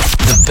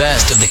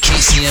best of the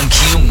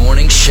KCMQ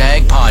Morning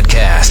Shag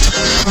podcast.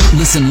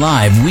 Listen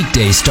live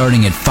weekdays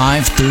starting at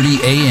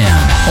 5:30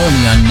 a.m.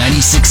 only on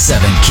 96.7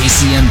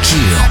 KCMQ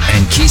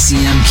and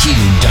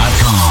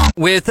KCMQ.com.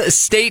 With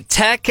State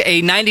Tech,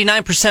 a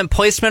 99%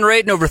 placement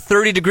rate and over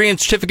 30 degree and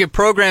certificate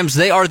programs,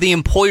 they are the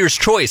employer's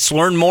choice.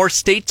 Learn more,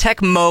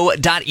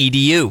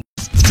 statetechmo.edu.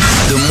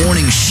 The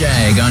Morning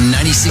Shag on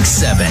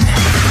 96.7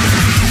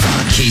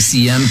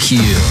 KCMQ.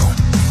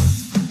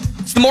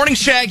 It's the Morning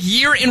Shag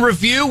year in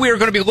review. We are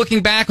going to be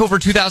looking back over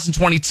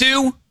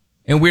 2022,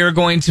 and we are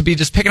going to be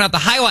just picking out the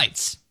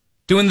highlights,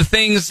 doing the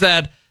things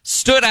that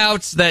stood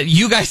out that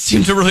you guys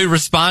seem to really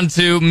respond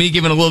to, me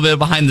giving a little bit of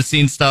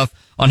behind-the-scenes stuff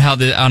on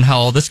how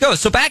all this goes.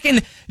 So back in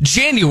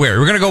January,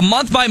 we're going to go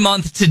month by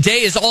month.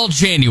 Today is all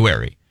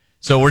January.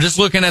 So we're just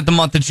looking at the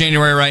month of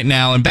January right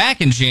now, and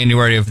back in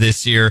January of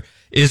this year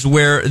is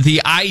where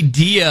the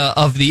idea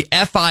of the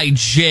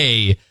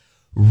FIJ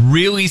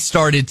really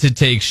started to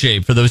take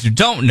shape. For those who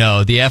don't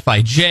know, the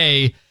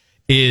FIJ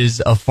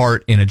is a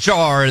fart in a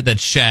jar that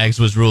Shags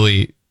was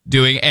really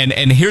doing.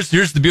 And here's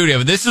the beauty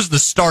of it. This is the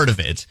start of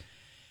it.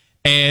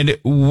 And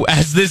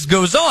as this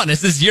goes on,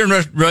 as this year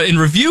in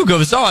review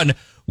goes on,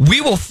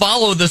 we will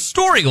follow the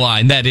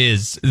storyline that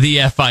is the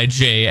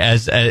FIJ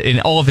as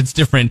in all of its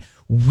different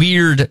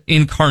weird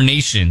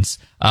incarnations.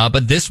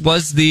 But this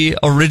was the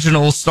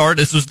original start.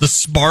 This was the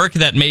spark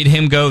that made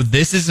him go,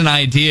 this is an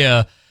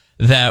idea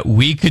that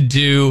we could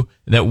do,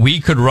 that we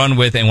could run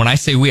with. And when I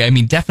say we, I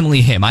mean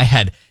definitely him. I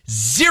had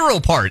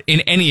zero part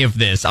in any of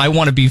this. I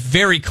want to be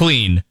very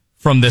clean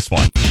from this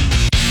one.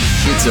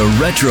 It's a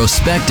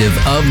retrospective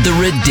of the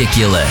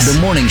ridiculous. The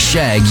Morning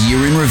Shag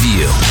year in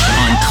review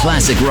on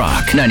Classic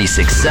Rock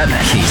 96.7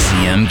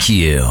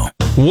 KCMQ.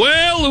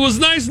 Well, it was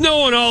nice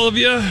knowing all of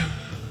you,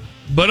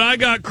 but I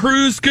got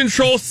cruise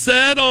control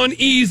set on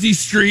Easy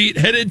Street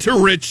headed to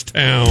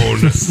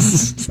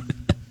Richtown.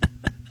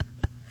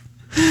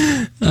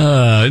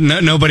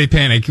 Nobody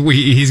panic.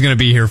 He's going to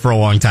be here for a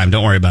long time.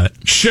 Don't worry about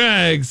it.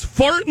 Shag's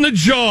Fart in the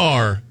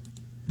Jar,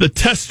 the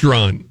test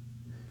run.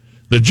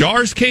 The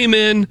jars came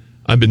in.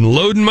 I've been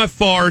loading my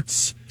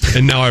farts,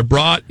 and now I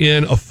brought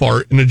in a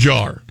fart in a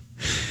jar.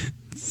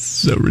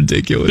 So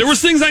ridiculous. There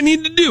was things I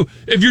needed to do.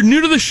 If you're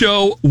new to the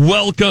show,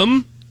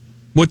 welcome.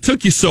 What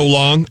took you so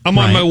long? I'm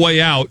on my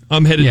way out.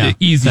 I'm headed to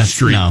Easy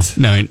Street.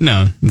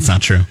 No, it's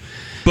not true.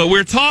 But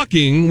we've talked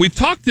in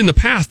the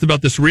past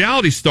about this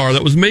reality star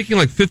that was making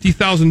like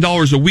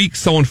 $50,000 a week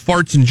selling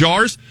farts in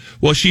jars.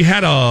 Well, she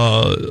had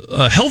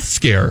a health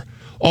scare.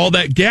 All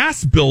that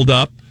gas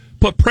buildup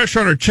put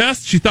pressure on her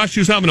chest. She thought she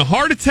was having a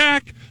heart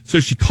attack,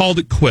 so she called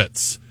it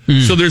quits.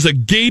 So there's a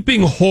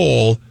gaping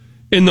hole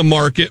in the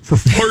market for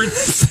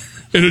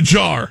farts in a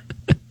jar.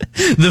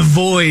 The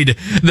void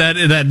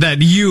that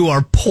you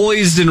are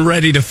poised and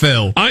ready to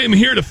fill. I am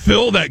here to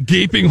fill that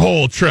gaping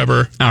hole,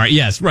 Trevor. All right,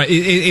 yes, right,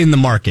 in the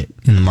market.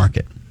 In the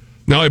market.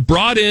 Now, I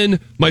brought in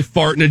my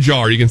fart in a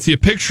jar. You can see a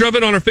picture of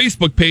it on our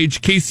Facebook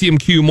page,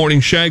 KCMQ Morning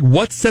Shag.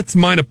 What sets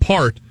mine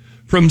apart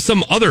from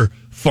some other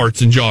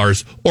farts in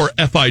jars or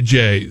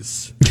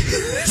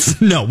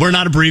FIJs? No, we're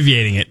not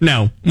abbreviating it.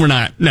 No, we're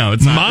not. No,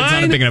 it's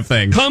not a big enough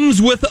thing. Comes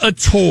with a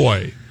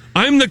toy.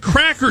 I'm the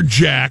Cracker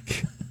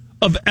Jack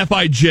of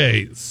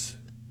FIJs,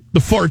 the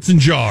farts in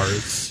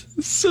jars.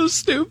 So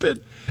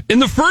stupid. In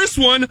the first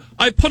one,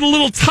 I put a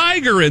little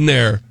tiger in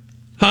there.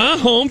 Huh?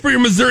 Home for your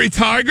Missouri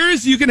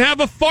Tigers? You can have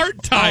a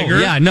fart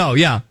tiger. Oh,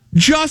 yeah.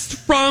 Just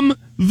from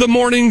the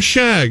Morning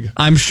Shag.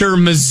 I'm sure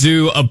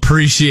Mizzou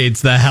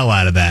appreciates the hell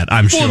out of that.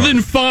 I'm sure. Well,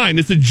 then fine.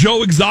 It's a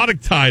Joe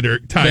Exotic tiger.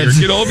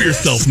 Get over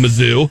yourself,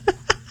 Mizzou.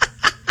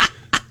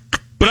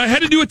 But I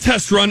had to do a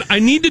test run. I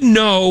need to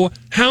know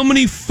how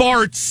many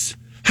farts...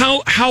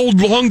 How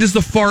long does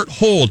the fart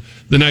hold?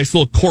 The nice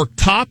little cork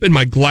top in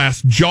my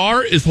glass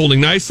jar is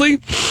holding nicely.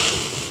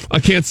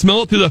 I can't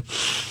smell it through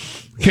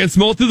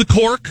the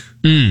cork.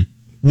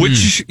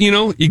 Which you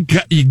don't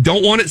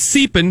want it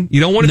seeping.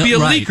 You don't want to be a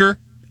leaker.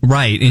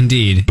 Right,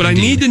 indeed. But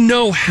indeed. I need to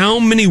know how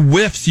many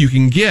whiffs you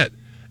can get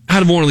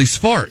out of one of these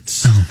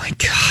farts. Oh my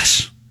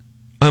gosh.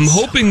 I'm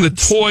hoping the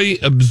toy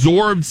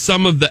absorbed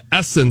some of the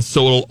essence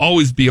so it'll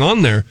always be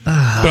on there.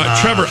 But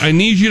Trevor, I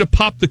need you to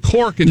pop the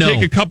cork and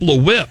take a couple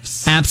of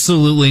whiffs.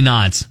 Absolutely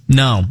not.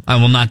 No, I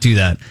will not do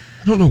that.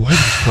 I don't know why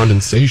there's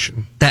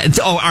condensation.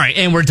 All right,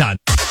 and we're done.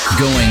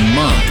 Going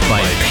month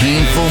by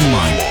painful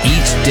month,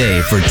 each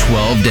day for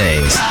 12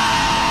 days.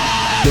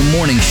 The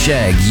Morning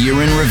Shag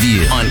year in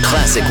review on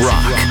Classic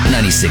Rock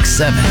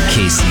 96.7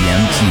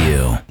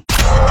 KCMQ.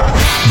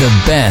 The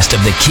best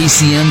of the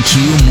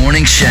KCMQ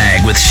Morning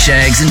Shag with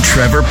Shags and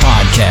Trevor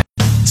podcast.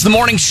 It's the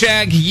Morning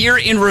Shag year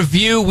in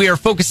review. We are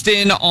focused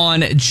in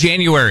on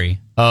January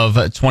of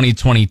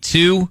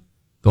 2022,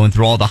 going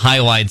through all the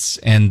highlights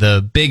and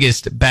the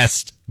biggest,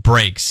 best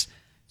breaks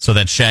so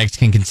that Shags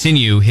can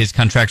continue his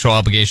contractual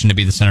obligation to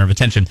be the center of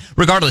attention.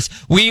 Regardless,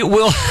 we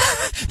will...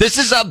 This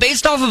is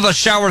based off of a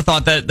shower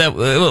thought that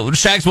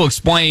Shags will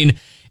explain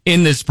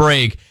in this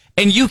break.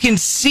 And you can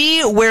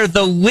see where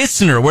the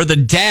listener, where the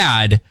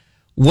dad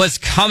was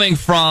coming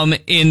from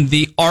in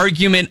the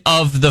argument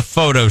of the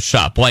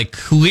Photoshop. Like,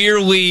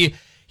 clearly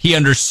He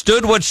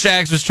understood what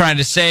Shags was trying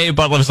to say,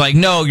 but was like,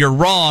 no, you're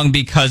wrong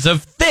because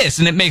of this.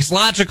 And it makes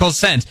logical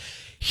sense.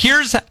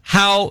 Here's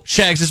how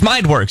Shags'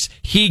 mind works.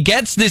 He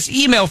gets this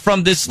email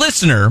from this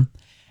listener,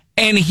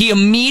 and he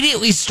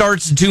immediately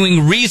starts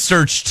doing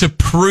research to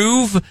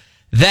prove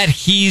that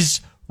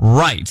he's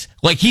right.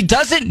 Like, he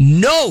doesn't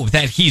know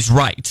that he's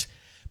right,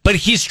 but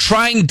he's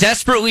trying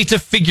desperately to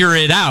figure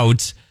it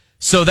out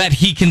so that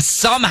he can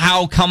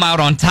somehow come out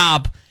on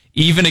top,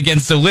 even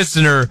against a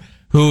listener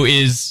who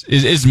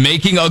is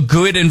making a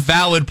good and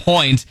valid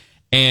point.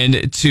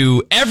 And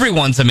to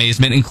everyone's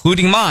amazement,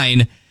 including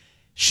mine,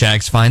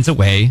 Shags finds a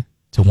way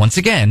to once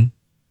again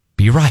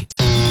be right.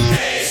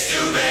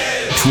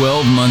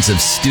 12 months of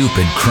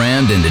stupid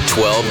crammed into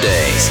 12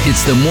 days.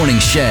 It's the Morning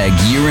Shag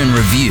Year in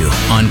Review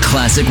on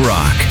Classic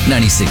Rock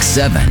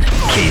 96.7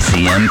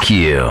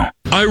 KCMQ.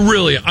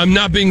 I'm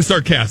not being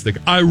sarcastic.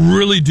 I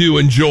really do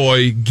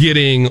enjoy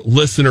getting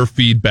listener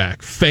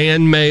feedback.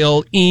 Fan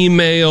mail,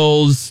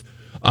 emails,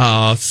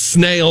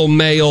 snail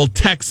mail,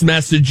 text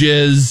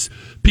messages,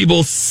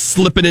 people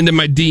slipping into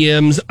my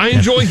DMs. I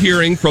enjoy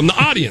hearing from the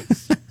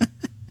audience.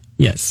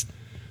 Yes.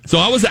 So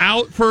I was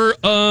out for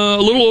a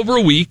little over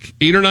a week,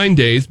 8 or 9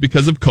 days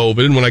because of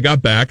COVID. And when I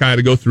got back, I had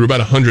to go through about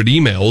 100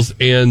 emails.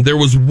 And there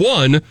was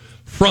one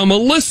from a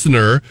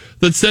listener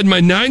that said, my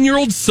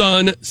 9-year-old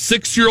son,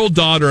 6-year-old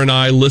daughter, and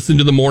I listen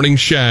to the Morning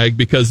Shag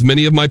because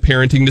many of my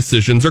parenting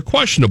decisions are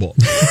questionable.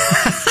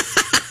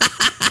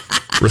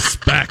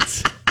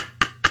 Respect.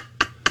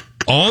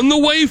 On the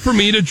way for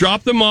me to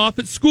drop them off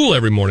at school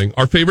every morning,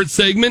 our favorite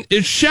segment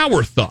is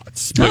Shower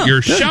Thoughts. But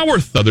your shower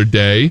the other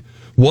day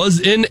was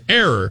in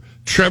error.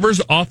 Trevor's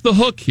off the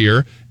hook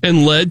here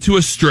and led to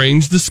a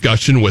strange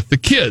discussion with the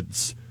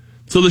kids.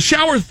 So the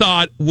shower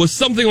thought was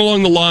something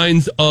along the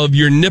lines of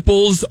your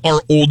nipples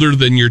are older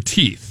than your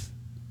teeth.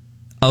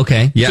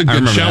 Okay. Yeah, it's a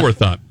good shower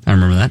thought. I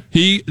remember that.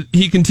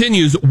 He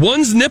continues,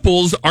 one's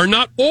nipples are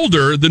not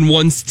older than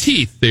one's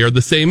teeth. They are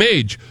the same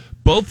age.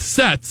 Both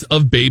sets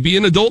of baby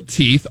and adult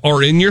teeth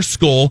are in your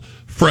skull,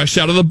 fresh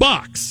out of the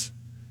box.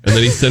 And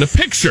then he sent a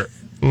picture.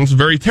 It's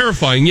very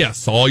terrifying.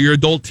 Yes, all your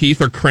adult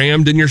teeth are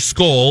crammed in your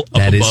skull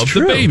up above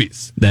the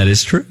babies. That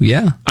is true,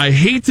 yeah. I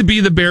hate to be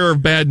the bearer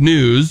of bad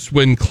news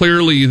when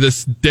clearly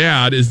this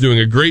dad is doing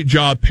a great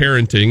job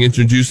parenting,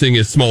 introducing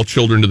his small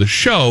children to the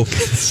show.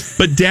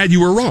 But, Dad,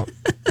 you were wrong.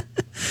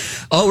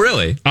 Oh,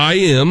 really? I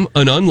am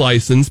an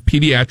unlicensed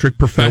pediatric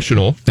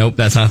professional. Nope,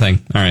 that's not a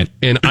thing. All right.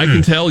 And I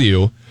can tell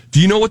you,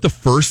 do you know what the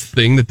first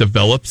thing that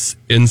develops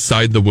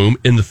inside the womb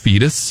in the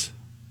fetus?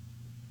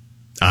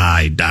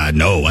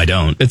 No, I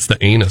don't. It's the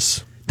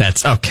anus.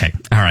 That's okay.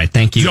 All right.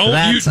 Thank you.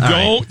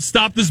 Don't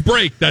stop this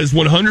break. That is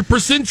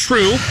 100%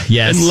 true.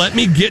 Yes. And let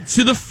me get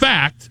to the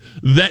fact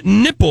that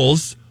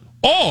nipples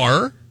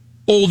are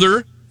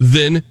older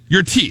than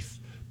your teeth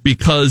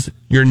because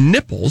your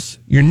nipples,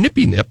 your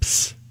nippy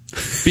nips,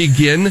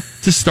 begin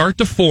to start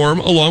to form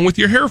along with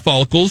your hair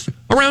follicles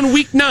around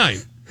week 9.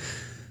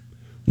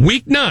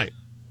 Week 9.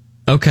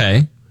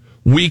 Okay.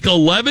 Week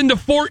 11 to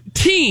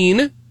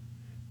 14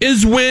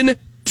 is when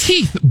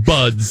teeth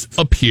buds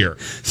appear.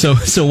 So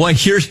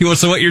what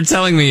you're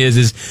telling me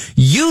is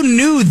you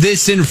knew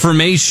this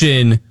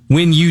information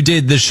when you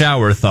did the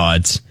shower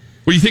thoughts.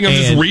 Well, you think I'm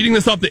just reading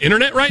this off the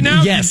internet right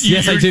now? Yes,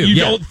 I do. You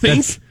don't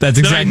think that's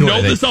exactly that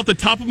I know this off the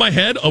top of my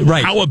head of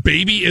how a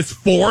baby is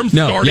formed,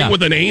 starting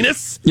with an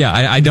anus? Yeah,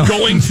 I don't.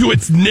 Going to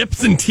its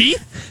nips and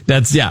teeth?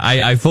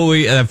 I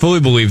fully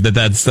believe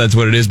that's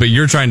what it is, but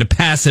you're trying to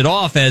pass it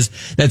off as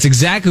that's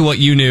exactly what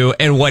you knew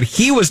and what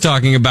he was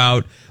talking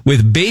about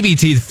with baby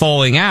teeth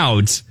falling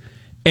out.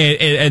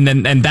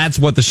 And that's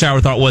what the shower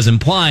thought was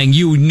implying.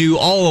 You knew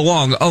all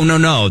along, oh,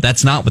 no,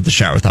 that's not what the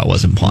shower thought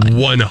was implying.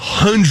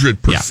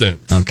 100%.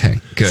 Yeah.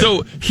 Okay, good.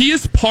 So he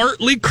is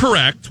partly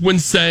correct when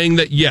saying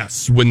that,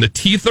 yes, when the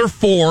teeth are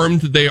formed,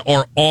 they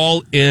are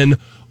all in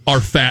our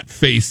fat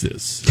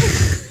faces.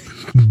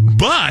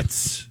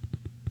 But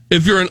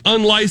if you're an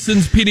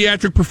unlicensed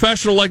pediatric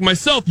professional like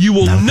myself, you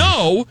will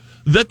know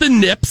that the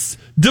nips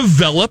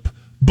develop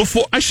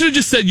before. I should have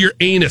just said your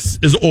anus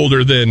is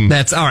older than.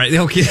 That's all right.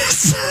 Okay.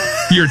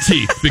 Your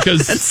teeth,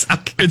 because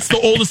it's the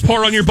oldest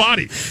part on your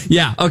body.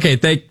 Yeah. Okay.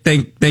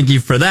 Thank you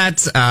for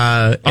that.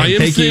 I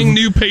am seeing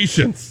new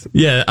patients.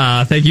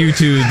 Yeah. Thank you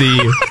to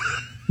the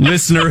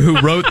listener who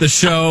wrote the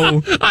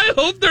show. I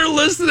hope they're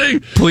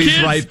listening. Please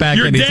Kids, write back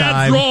your anytime.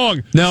 Dad's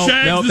wrong. No,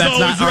 Shags that's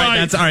not right. all right.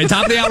 That's all right.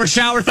 Top of the hour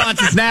shower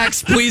thoughts is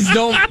next. Please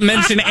don't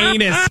mention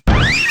anus.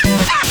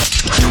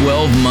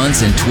 12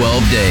 months and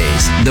 12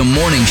 days. The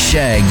Morning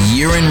Shag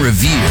Year in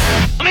Review.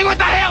 I mean, what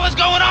the hell is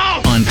going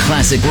on? On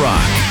Classic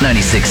Rock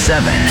 96.7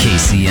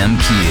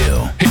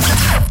 KCMQ.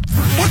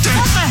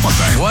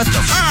 What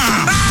the?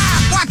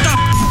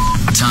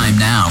 Time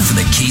now for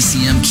the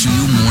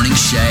KCMQ Morning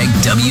Shag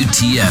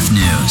WTF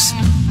News.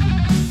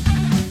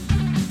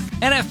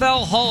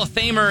 NFL Hall of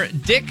Famer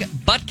Dick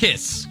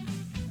Butkus.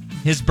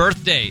 His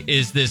birthday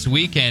is this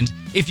weekend.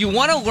 If you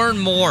want to learn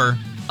more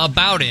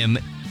about him,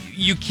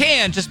 you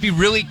can, just be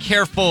really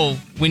careful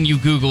when you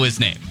Google his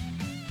name.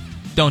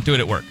 Don't do it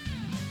at work.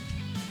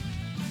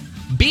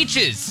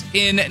 Beaches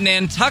in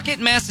Nantucket,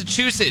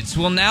 Massachusetts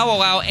will now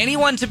allow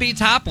anyone to be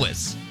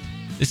topless.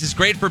 This is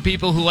great for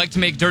people who like to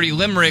make dirty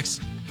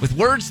limericks with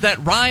words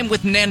that rhyme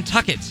with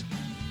Nantucket.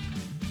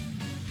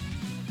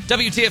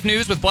 WTF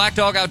News with Black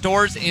Dog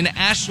Outdoors in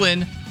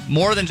Ashland.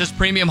 More than just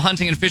premium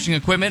hunting and fishing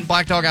equipment,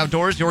 Black Dog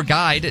Outdoors, your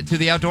guide to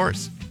the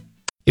outdoors.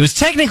 It was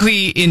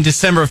technically in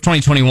December of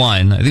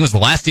 2021, I think it was the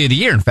last day of the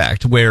year, in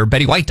fact, where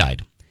Betty White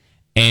died.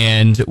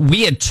 And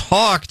we had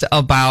talked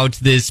about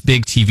this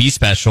big TV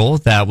special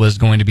that was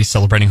going to be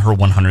celebrating her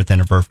 100th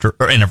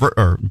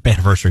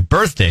anniversary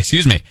birthday,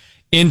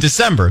 in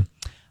December.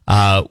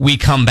 We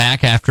come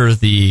back after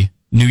the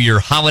New Year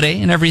holiday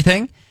and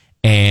everything.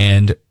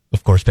 And,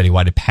 of course, Betty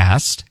White had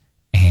passed.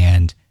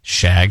 And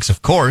Shags,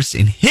 of course,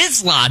 in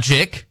his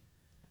logic,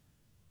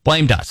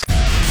 blamed us.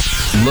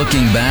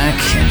 Looking back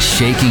and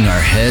shaking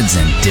our heads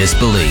in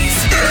disbelief.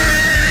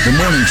 The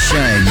Morning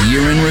Shag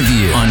Year in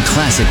Review on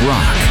Classic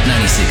Rock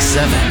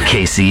 96.7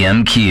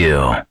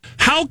 KCMQ.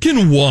 How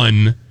can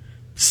one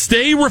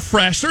stay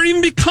refreshed or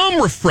even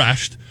become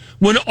refreshed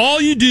when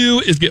all you do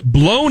is get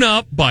blown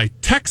up by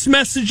text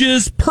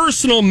messages,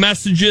 personal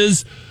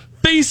messages,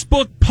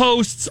 Facebook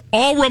posts,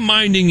 all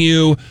reminding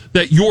you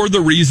that you're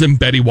the reason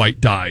Betty White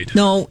died?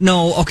 No,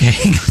 okay.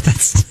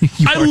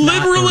 I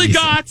literally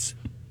got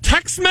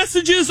text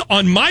messages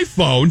on my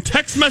phone,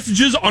 text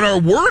messages on our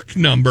work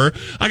number.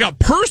 I got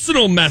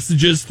personal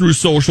messages through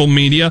social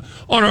media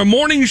on our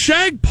Morning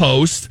Shag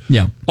post,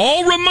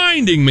 all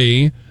reminding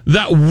me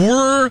that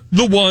we're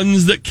the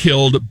ones that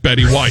killed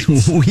Betty White.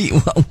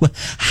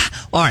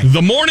 All right.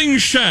 The Morning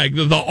Shag,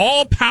 the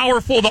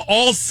all-powerful, the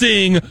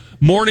all-seeing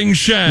Morning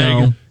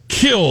Shag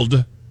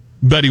killed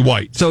Betty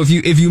White. So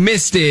if you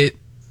missed it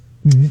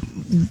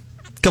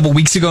a couple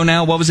weeks ago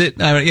now, what was it?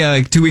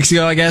 Like 2 weeks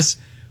ago, I guess.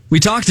 We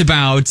talked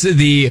about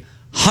the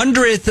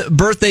 100th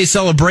birthday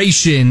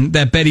celebration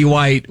that Betty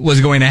White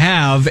was going to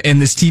have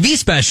and this TV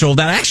special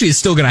that actually is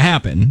still going to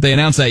happen. They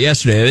announced that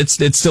yesterday.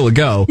 It's still a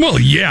go. Well,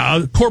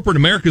 yeah, corporate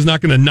America is not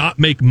going to not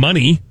make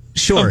money.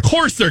 Sure. Of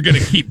course they're going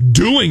to keep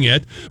doing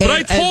it. But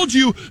I told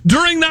you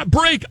during that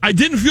break, I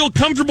didn't feel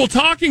comfortable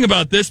talking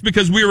about this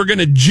because we were going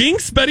to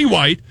jinx Betty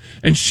White,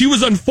 and she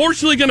was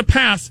unfortunately going to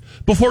pass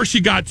before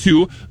she got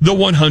to the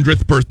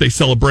 100th birthday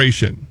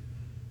celebration.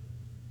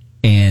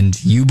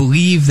 And you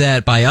believe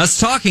that by us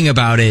talking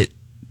about it,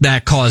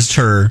 that caused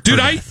her... Dude,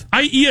 I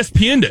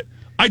ESPN'd it.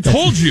 I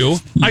told you.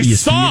 I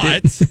saw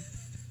it.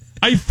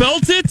 I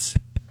felt it.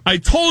 I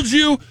told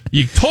you.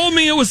 You told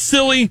me it was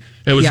silly.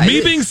 It was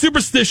me being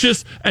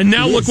superstitious. And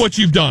now look what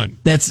you've done.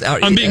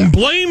 I'm being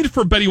blamed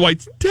for Betty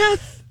White's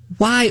death.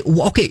 Why?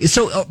 Okay,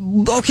 so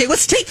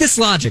let's take this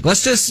logic.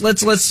 Let's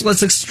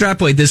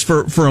extrapolate this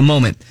for a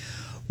moment.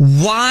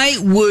 Why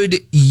would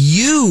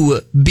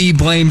you be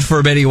blamed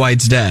for Betty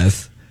White's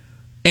death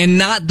and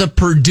not the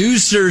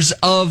producers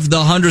of the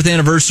 100th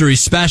anniversary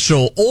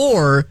special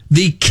or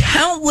the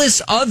countless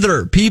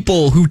other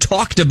people who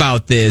talked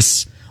about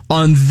this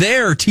on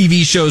their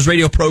TV shows,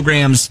 radio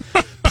programs,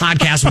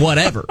 podcasts,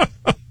 whatever?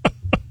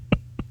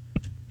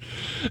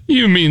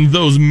 You mean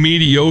those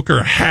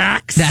mediocre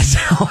hacks? That's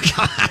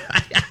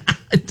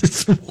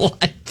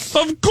what?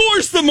 Of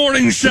course the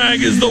Morning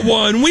Shag is the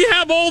one. We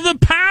have all the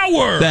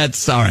power.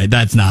 That's all right.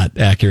 That's not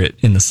accurate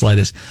in the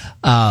slightest.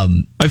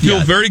 I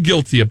feel very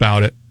guilty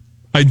about it.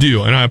 I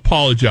do, and I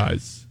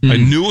apologize. I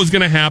knew it was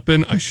going to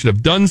happen. I should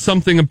have done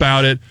something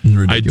about it.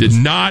 Ridiculous. I did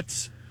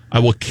not. I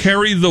will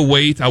carry the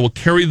weight. I will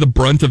carry the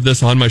brunt of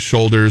this on my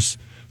shoulders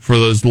for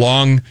as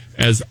long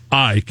as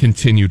I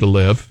continue to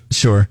live.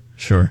 Sure.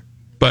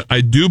 But I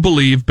do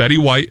believe Betty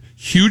White,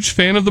 huge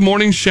fan of the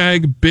Morning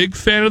Shag, big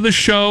fan of the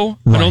show.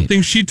 Right. I don't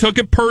think she took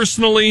it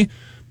personally,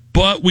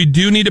 but we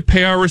do need to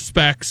pay our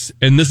respects,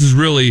 and this is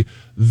really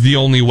the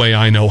only way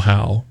I know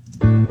how.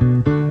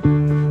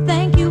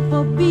 Thank you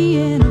for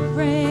being a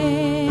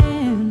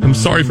friend. I'm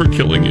sorry for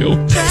killing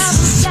you.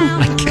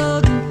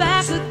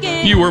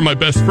 You were my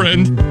best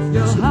friend.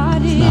 Your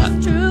heart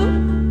is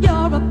true.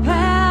 You're a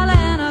pal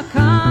and a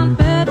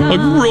confidant. A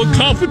real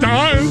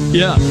confidant.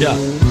 Yeah.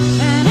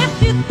 And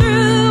if you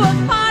threw a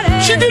party,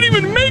 she didn't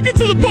even make it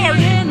to the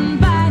party.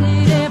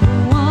 Invited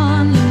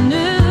everyone you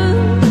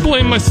knew. I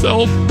blame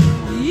myself.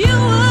 You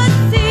would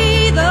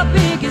see the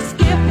biggest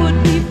gift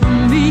would be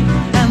from me,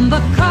 and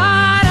the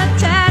card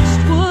attached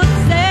would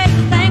say,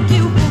 "Thank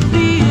you for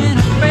being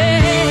a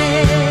friend."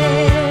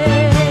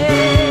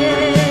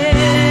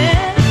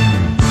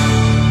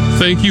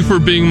 Thank you for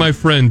being my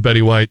friend,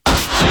 Betty White.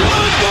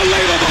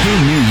 Who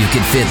knew you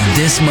could fit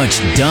this much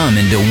dumb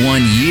into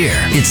 1 year?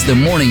 It's the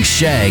Morning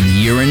Shag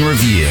Year in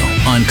Review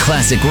on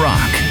Classic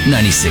Rock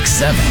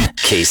 96.7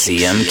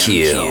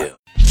 KCMQ.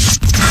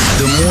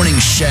 The Morning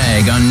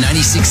Shag on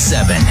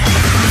 96.7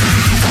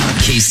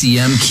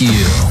 KCMQ.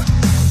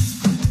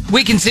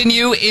 We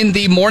continue in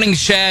the Morning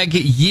Shag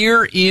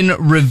Year in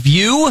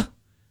Review.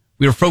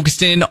 We are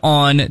focused in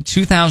on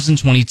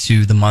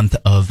 2022, the month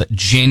of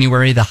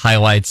January, the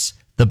highlights,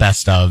 the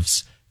best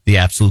ofs, the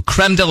absolute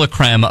creme de la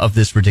creme of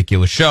this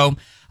ridiculous show.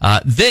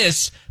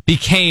 This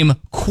became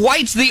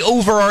quite the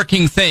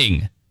overarching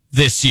thing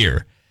this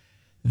year.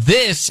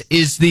 This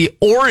is the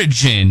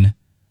origin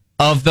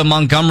of the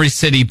Montgomery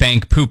City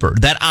Bank pooper.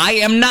 That I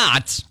am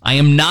not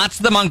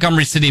the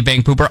Montgomery City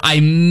Bank pooper.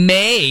 I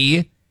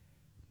may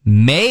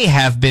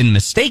have been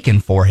mistaken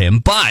for him,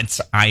 but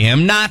I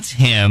am not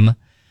him.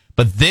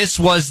 But this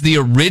was the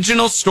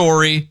original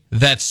story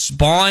that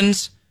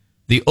spawned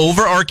the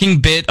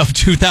overarching bit of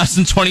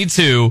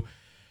 2022,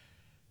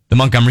 the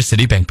Montgomery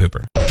City Bank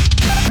pooper.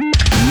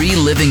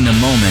 Reliving the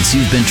moments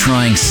you've been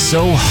trying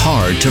so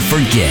hard to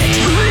forget.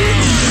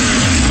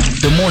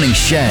 The Morning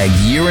Shag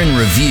Year in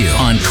Review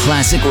on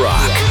Classic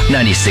Rock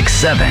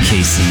 96.7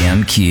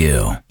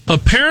 KCMQ.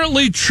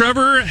 Apparently,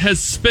 Trevor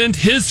has spent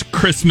his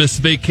Christmas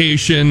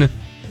vacation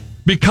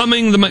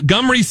becoming the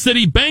Montgomery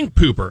City Bank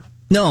pooper.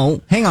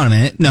 No, hang on a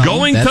minute. No,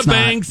 going to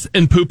banks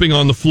and pooping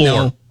on the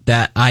floor.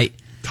 No,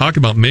 Talk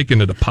about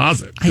making a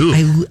deposit.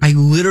 I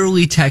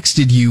literally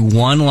texted you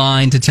one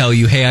line to tell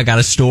you, hey, I got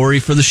a story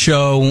for the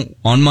show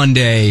on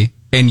Monday,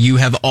 and you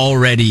have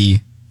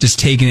already just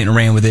taken it and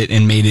ran with it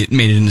and made it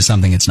into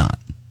something it's not.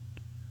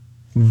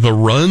 The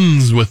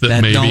runs with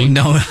it, maybe.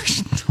 No.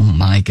 Oh,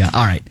 my God.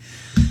 All right.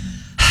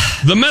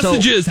 The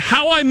message is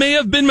how I may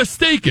have been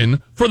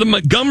mistaken for the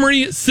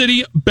Montgomery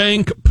City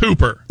Bank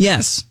pooper.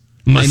 Yes.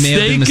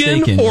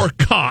 Mistaken or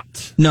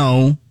caught?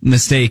 No,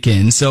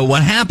 mistaken. So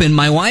what happened,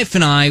 my wife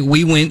and I,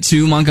 we went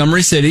to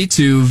Montgomery City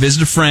to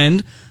visit a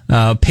friend,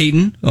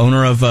 Peyton,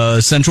 owner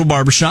of Central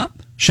Barbershop.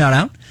 Shout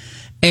out.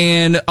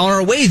 And on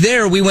our way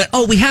there, we went,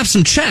 we have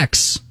some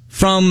checks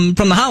from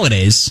the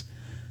holidays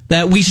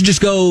that we should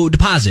just go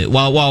deposit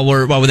while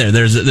we're there.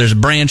 There's a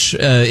branch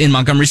in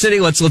Montgomery City.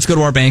 Let's go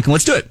to our bank and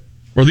let's do it.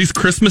 Were these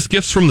Christmas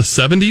gifts from the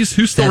 70s?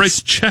 Who still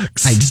writes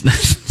checks?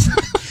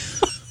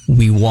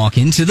 We walk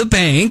into the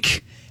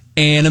bank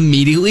and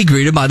immediately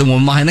greeted by the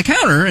woman behind the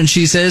counter. And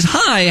she says,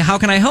 hi, how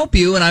can I help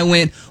you? And I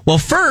went, well,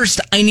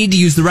 first, I need to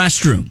use the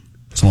restroom.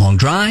 It's a long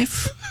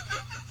drive.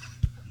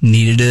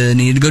 Needed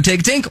to go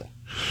take a tinkle.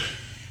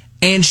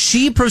 And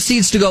she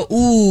proceeds to go,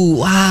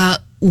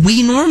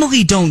 we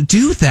normally don't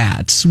do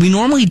that. We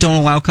normally don't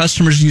allow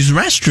customers to use the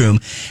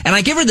restroom. And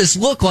I give her this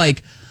look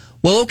like,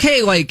 well,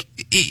 okay, like,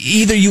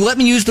 either you let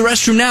me use the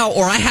restroom now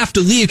or I have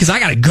to leave because I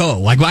gotta go.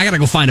 Like, I gotta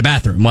go find a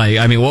bathroom. Like,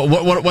 I mean,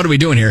 what are we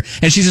doing here?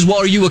 And she says, well,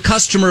 are you a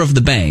customer of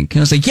the bank?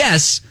 And I was like,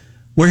 yes,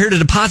 we're here to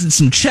deposit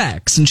some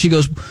checks. And she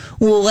goes,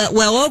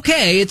 well,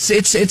 okay,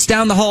 it's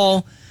down the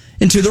hall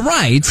and to the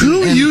right.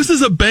 Who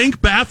uses a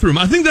bank bathroom?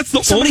 I think that's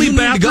the only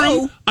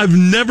bathroom I've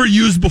never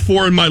used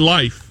before in my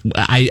life.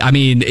 I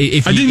mean,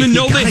 if I didn't even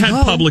know they had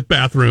go, public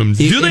bathrooms.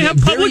 Do they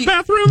have public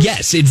bathrooms?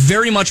 Yes, it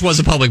very much was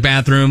a public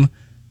bathroom.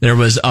 There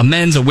was a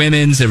men's, a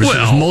women's. There was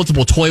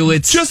multiple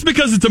toilets. Just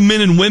because it's a men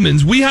and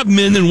women's, we have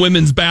men and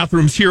women's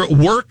bathrooms here at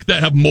work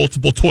that have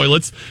multiple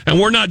toilets, and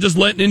we're not just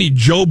letting any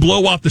Joe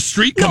Blow off the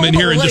street come in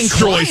here and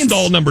destroy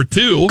stall number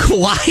 2.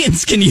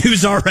 Clients can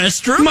use our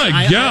restroom.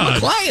 My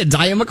God.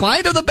 I am a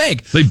client of the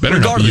bank. They better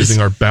not be using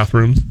our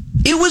bathrooms.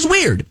 It was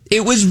weird.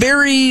 It was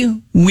very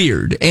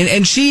weird.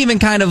 And she even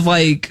kind of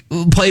like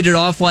played it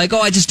off like,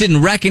 I just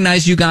didn't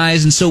recognize you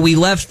guys. And so we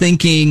left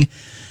thinking,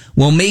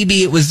 well,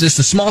 maybe it was just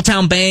a small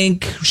town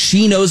bank.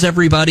 She knows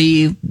everybody.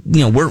 You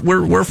know,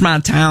 we're from out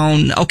of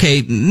town.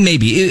 Okay,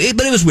 maybe.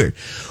 But it was weird.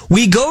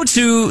 We go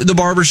to the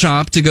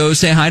barbershop to go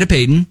say hi to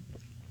Peyton.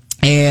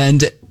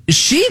 And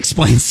she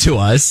explains to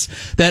us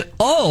that,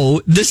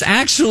 this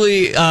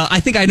actually, I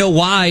think I know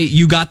why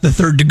you got the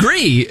third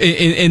degree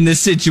in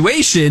this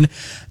situation.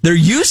 There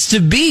used to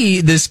be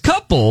this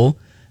couple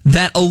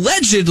that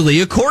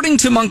allegedly, according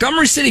to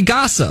Montgomery City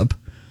gossip,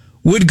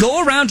 would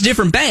go around to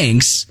different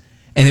banks.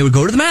 And they would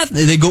go to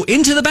they go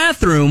into the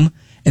bathroom,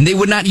 and they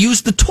would not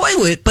use the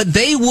toilet, but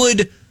they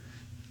would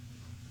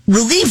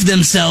relieve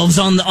themselves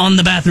on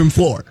the bathroom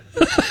floor.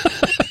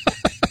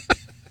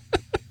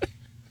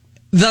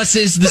 Thus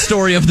is the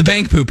story of the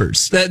bank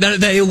poopers.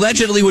 They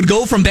allegedly would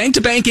go from bank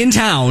to bank in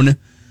town,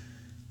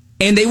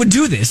 and they would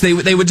do this. They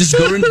would just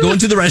go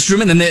into the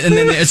restroom, and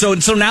then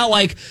so now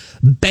like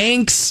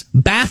banks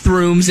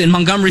bathrooms in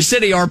Montgomery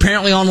City are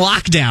apparently on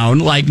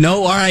lockdown. Like,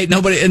 no, all right,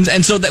 nobody,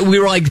 and so that we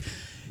were like,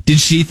 did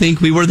she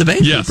think we were the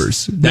bank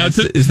poopers?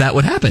 Is that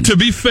what happened? To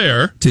be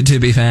fair, to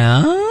be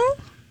fair,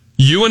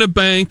 you in a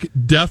bank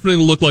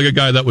definitely look like a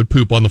guy that would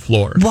poop on the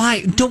floor.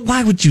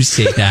 Why would you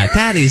say that?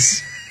 That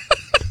is.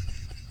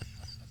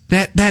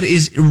 That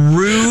is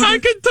rude. I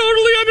can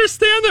totally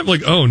understand that.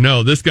 Like, oh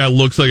no, this guy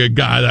looks like a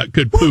guy that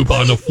could poop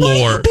on the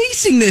floor. What are you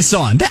basing this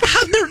on?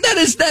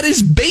 That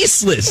is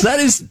baseless.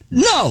 That is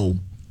no.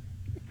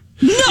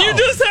 You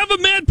just have a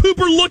mad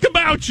pooper look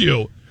about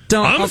you.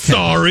 I'm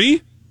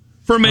sorry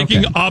for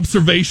making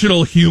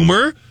observational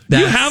humor.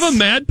 You have a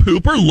mad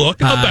pooper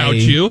look about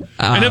you,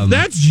 and if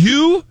that's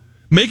you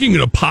making a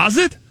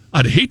deposit,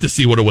 I'd hate to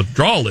see what a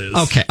withdrawal is.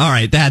 Okay, all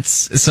right.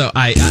 That's so.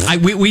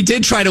 We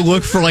did try to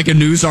look for like a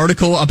news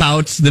article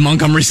about the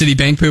Montgomery City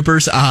bank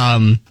poopers,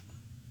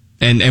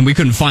 and we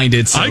couldn't find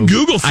it. So I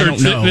Google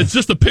searched it, and it's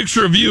just a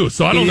picture of you.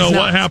 So I don't know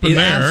what happened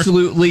there.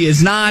 Absolutely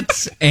is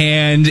not.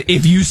 And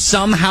if you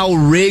somehow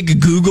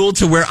rig Google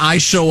to where I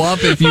show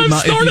up, if you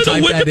type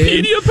that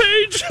in, Wikipedia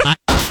page.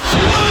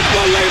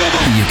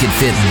 You could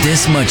fit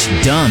this much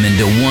dumb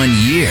into 1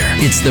 year.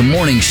 It's the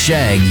Morning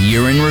Shag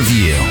Year in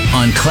Review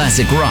on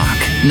Classic Rock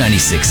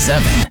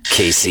 96.7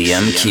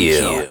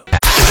 KCMQ.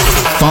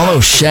 Follow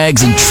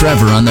Shags and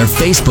Trevor on their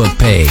Facebook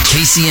page,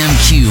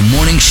 KCMQ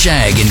Morning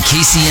Shag and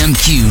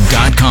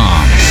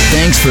KCMQ.com.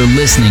 Thanks for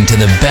listening to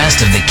the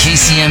best of the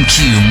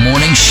KCMQ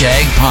Morning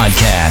Shag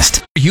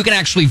podcast. You can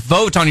actually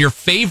vote on your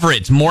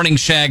favorite Morning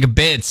Shag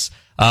bits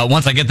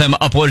once I get them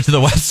uploaded to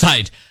the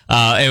website.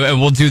 And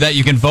we'll do that.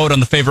 You can vote on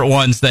the favorite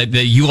ones that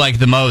you like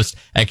the most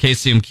at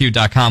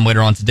KCMQ.com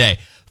later on today.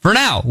 For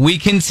now, we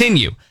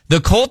continue. The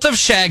cult of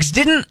Shags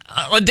didn't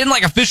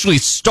like officially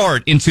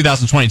start in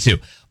 2022,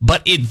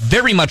 but it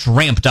very much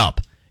ramped up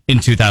in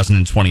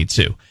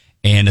 2022.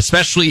 And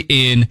especially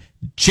in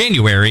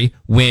January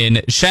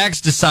when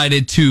Shags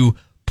decided to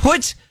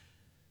put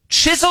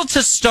chisel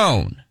to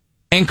stone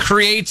and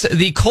create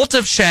the cult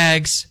of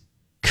Shags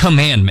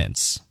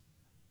commandments.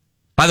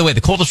 By the way,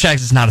 the cult of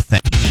Shags is not a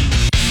thing.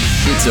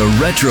 It's a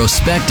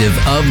retrospective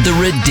of the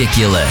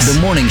ridiculous. The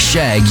Morning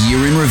Shag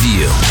Year in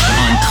Review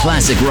on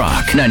Classic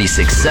Rock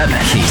 96.7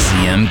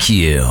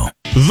 KCMQ.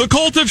 The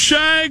cult of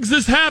Shags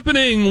is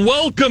happening.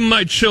 Welcome,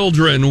 my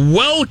children.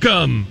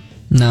 Welcome.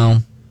 No,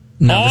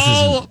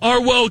 All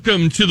are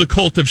welcome to the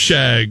cult of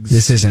Shags.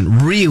 this isn't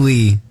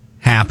really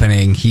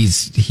happening.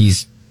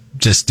 He's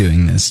just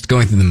doing this,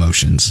 going through the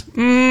motions.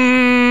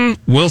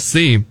 We'll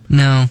see.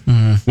 No.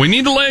 We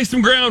need to lay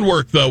some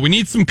groundwork, though. We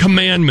need some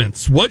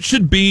commandments. What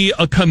should be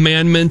a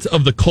commandment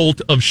of the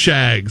cult of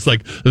Shags?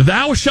 Like,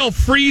 thou shalt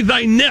free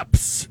thy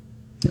nips.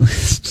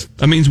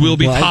 That means we'll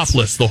be What?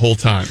 topless the whole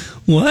time.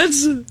 What?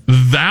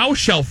 Thou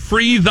shalt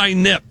free thy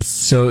nips.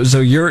 So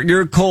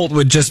your cult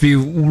would just be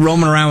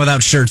roaming around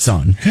without shirts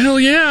on, Hell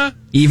yeah.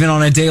 even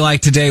on a day like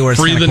today where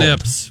it's Free the kinda cold.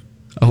 nips.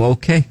 Oh,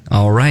 okay.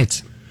 All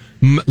right.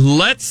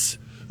 Let's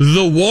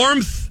the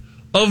warmth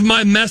of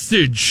my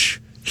message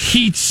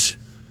heat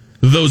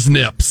those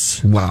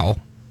nips. Wow.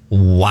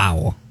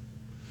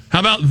 How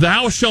about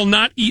thou shalt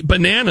not eat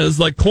bananas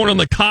like corn on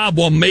the cob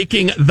while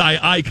making thy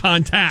eye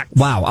contact?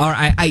 Wow. All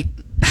right.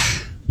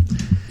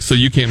 So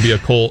you can't be a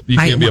cult. You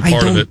can't be a I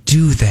part don't of it.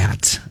 do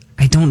that.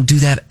 I don't do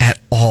that at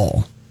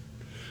all.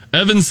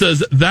 Evan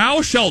says,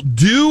 thou shalt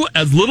do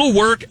as little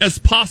work as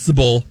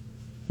possible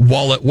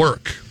while at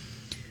work.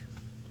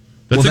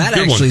 That's Well, a that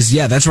good actually one. is,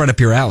 yeah, that's right up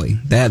your alley.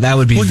 That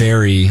would be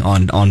very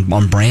on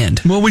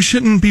brand. Well, we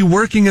shouldn't be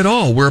working at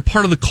all. We're a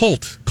part of the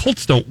cult.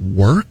 Cults don't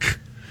work.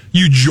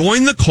 You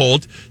join the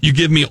cult. You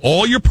give me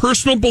all your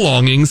personal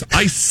belongings.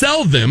 I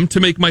sell them to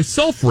make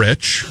myself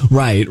rich.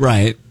 Right.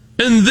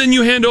 And then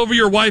you hand over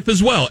your wife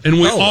as well. And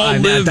we all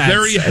live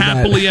very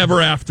happily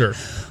ever after.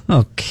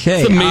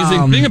 Okay. It's an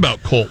amazing thing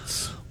about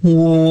cults.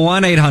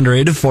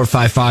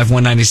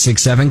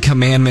 1-800-455-1967.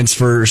 Commandments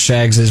for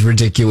Shags'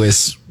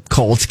 ridiculous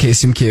cult,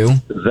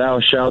 KCMQ. Thou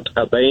shalt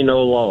obey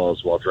no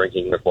laws while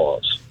drinking the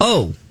claws.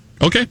 Oh,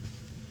 Okay.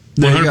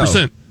 there you go.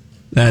 100%.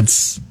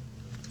 That's...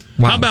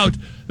 Wow. How about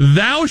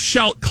thou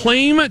shalt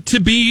claim to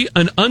be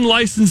an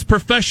unlicensed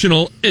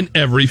professional in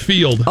every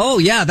field? Oh,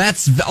 yeah,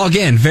 that's,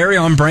 again, very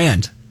on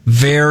brand.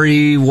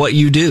 Very what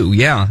you do.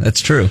 Yeah,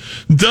 that's true.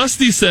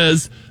 Dusty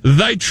says,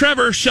 thy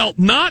Trevor shalt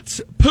not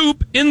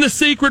poop in the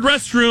sacred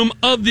restroom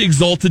of the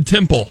exalted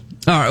temple.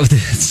 All right,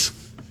 this...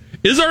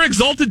 Is our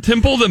exalted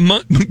temple the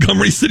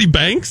Montgomery City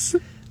Banks?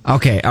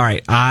 Okay, all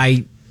right.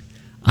 I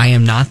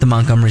am not the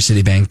Montgomery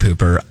City Bank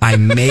pooper. I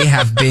may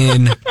have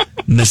been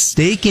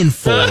mistaken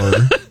for,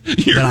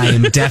 but I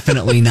am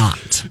definitely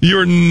not.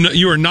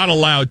 You are not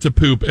allowed to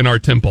poop in our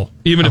temple,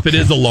 even if it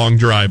is a long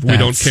drive. We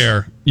don't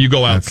care. You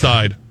go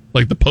outside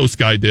like the post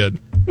guy did.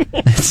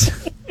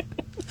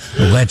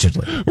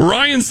 Allegedly.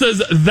 Ryan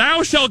says,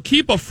 thou shalt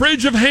keep a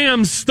fridge of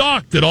hams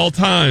stocked at all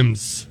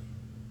times.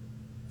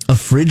 A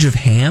fridge of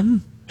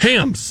ham?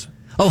 Hams.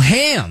 Oh,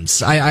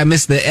 hams. I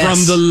missed the S.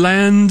 From the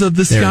land of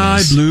the There it sky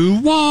is.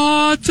 blue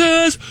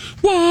waters.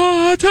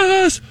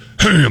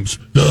 Hams,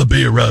 the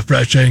beer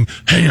refreshing.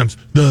 Hams,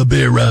 the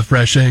beer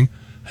refreshing.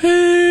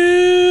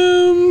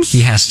 Hams.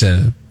 He has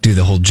to do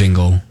the whole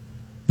jingle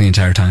the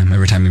entire time.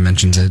 Every time he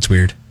mentions it, it's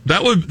weird.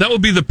 That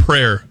would be the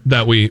prayer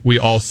that we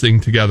all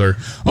sing together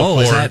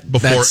before,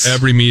 that's-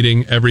 every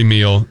meeting, every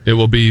meal. It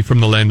will be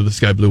from the land of the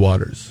sky blue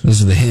waters.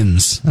 Those are the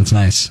hymns. That's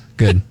nice.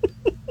 Good.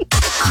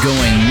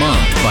 Going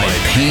month by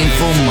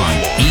painful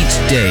month each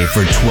day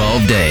for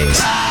 12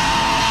 days.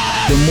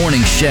 The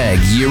Morning Shag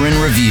Year in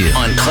Review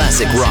on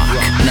Classic Rock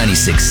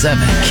 96.7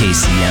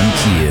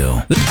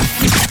 KCMQ.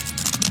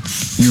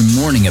 Your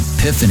morning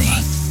epiphany.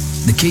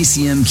 The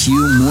KCMQ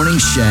Morning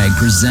Shag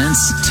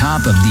presents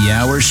Top of the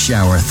Hour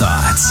Shower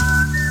Thoughts.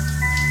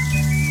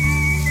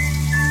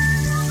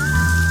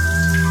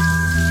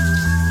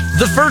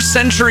 The 1st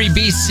century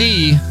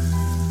BC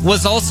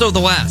was also the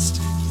last.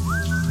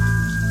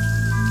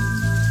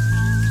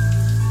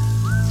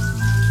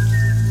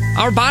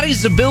 Our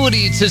body's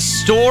ability to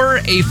store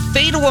a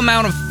fatal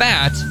amount of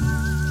fat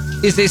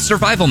is a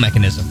survival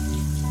mechanism.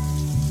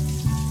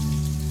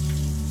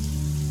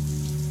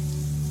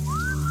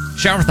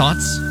 Shower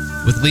thoughts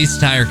with Lease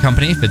Tire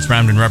Company. Fitz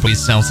Round and Rubberly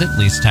sells it.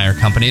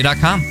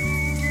 LeaseTireCompany.com.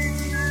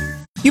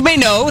 You may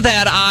know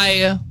that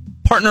I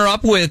partner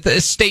up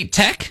with State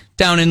Tech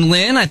down in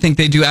Lynn. I think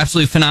they do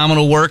absolutely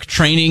phenomenal work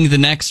training the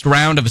next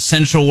round of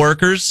essential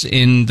workers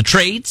in the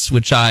trades,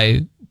 which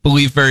I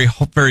believe very,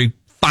 very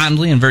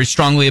fondly and very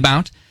strongly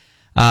about.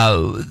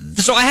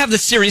 So I have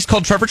this series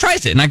called Trevor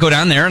Tries It, and I go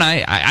down there and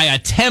I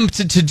attempt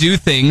to do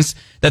things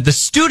that the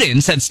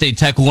students at State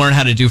Tech learn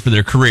how to do for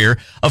their career.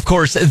 Of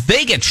course,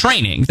 they get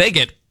training. They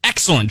get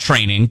excellent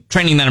training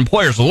that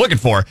employers are looking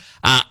for.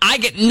 I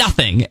get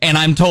nothing, and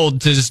I'm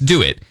told to just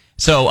do it.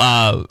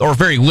 So, or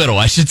very little,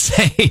 I should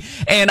say.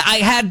 And I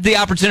had the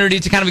opportunity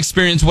to kind of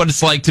experience what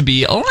it's like to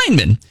be a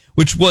lineman,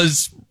 which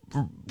was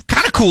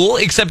kind of cool,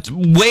 except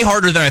way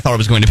harder than I thought it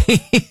was going to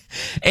be.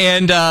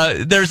 And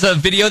there's a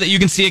video that you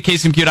can see at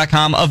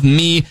kcmq.com of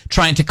me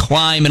trying to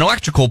climb an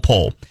electrical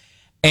pole.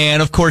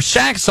 And, of course,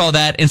 Shag saw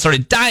that and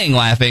started dying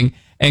laughing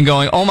and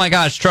going, oh, my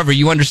gosh, Trevor,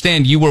 you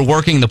understand you were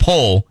working the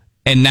pole,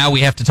 and now we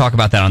have to talk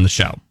about that on the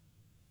show.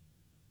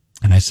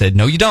 And I said,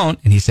 no, you don't.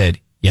 And he said,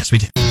 yes, we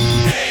do.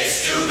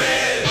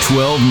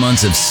 12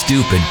 months of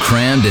stupid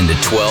crammed into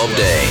 12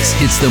 days.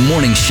 It's the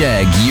Morning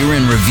Shag Year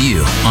in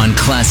Review on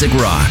Classic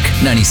Rock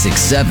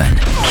 96.7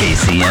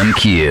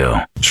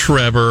 KCMQ.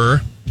 Trevor.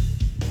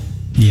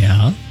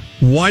 Yeah?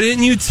 Why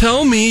didn't you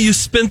tell me you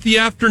spent the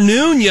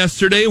afternoon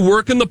yesterday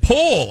working the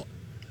pole?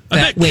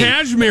 I bet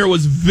Cashmere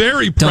was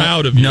very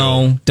proud of you.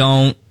 No,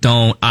 don't.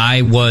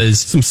 I was...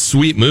 Some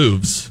sweet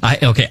moves.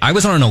 I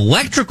was on an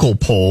electrical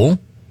pole,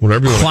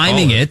 whatever you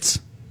climbing it,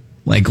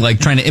 like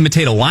trying to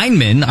imitate a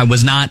lineman. I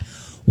was not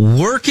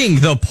working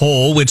the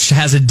pole, which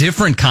has a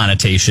different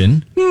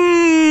connotation.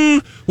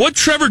 What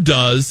Trevor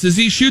does is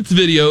he shoots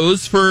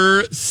videos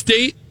for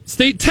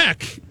State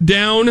Tech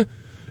down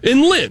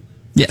in Lynn.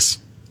 Yes.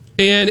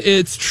 And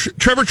it's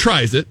Trevor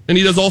Tries It, and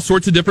he does all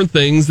sorts of different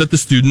things that the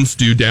students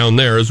do down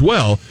there as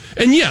well.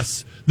 And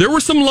yes, there were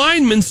some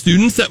lineman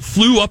students that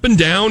flew up and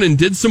down and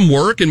did some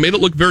work and made it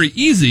look very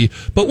easy.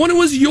 But when it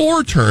was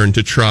your turn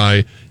to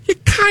try, you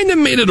kind of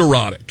made it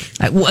erotic.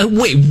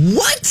 Wait,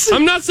 what?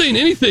 I'm not saying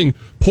anything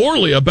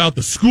poorly about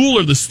the school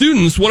or the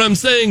students. What I'm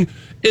saying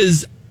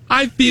is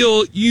I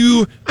feel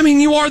you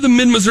are the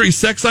Mid-Missouri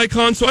sex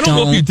icon, so I don't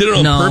know if you did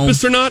it on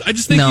purpose or not. I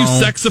just think you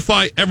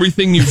sexify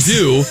everything you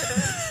do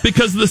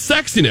because of the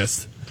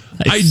sexiness.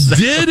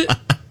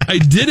 I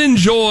did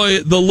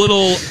enjoy the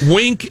little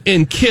wink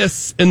and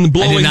kiss and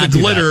blowing the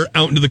glitter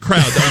out into the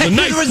crowd. That was a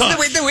nice touch.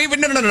 Wait,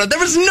 no. There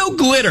was no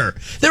glitter.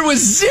 There was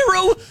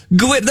zero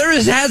glitter. There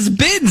has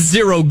been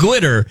zero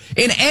glitter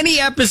in any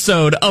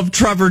episode of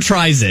Trevor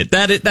Tries It.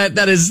 That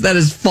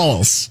is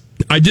false.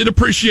 I did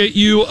appreciate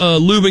you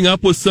lubing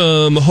up with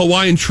some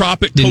Hawaiian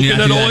Tropic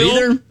coconut oil.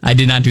 Either? I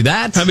did not do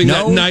that. Having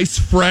that nice,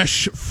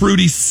 fresh,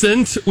 fruity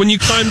scent when you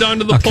climbed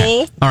onto the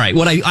pole. All right.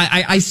 What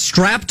I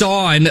strapped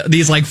on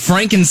these like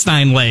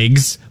Frankenstein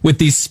legs with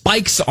these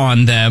spikes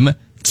on them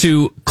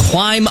to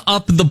climb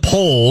up the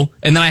pole,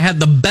 and then I had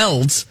the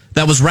belt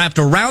that was wrapped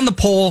around the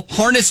pole,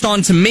 harnessed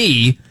onto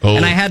me,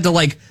 and I had to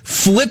like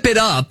flip it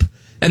up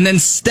and then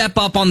step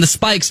up on the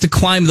spikes to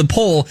climb the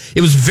pole.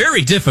 It was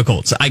very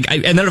difficult.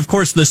 And then, of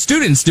course, the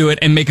students do it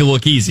and make it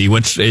look easy,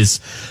 which is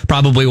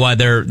probably why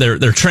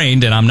they're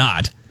trained and I'm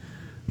not.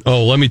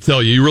 Oh, let me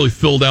tell you, you really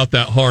filled out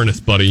that harness,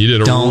 buddy. You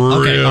did a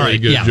really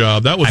good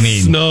job. That was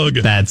snug.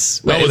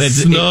 That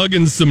was snug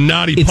and some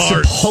naughty parts.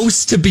 It's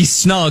supposed to be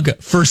snug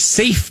for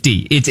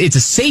safety. It's a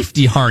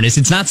safety harness.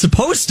 It's not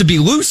supposed to be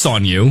loose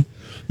on you.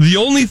 The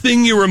only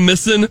thing you were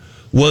missing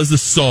was the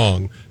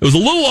song. It was a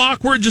little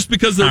awkward just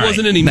because there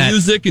wasn't any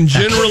music, and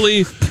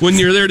generally when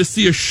you're there to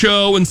see a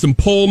show and some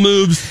pole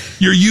moves,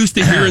 you're used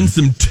to hearing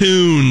some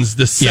tunes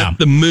to set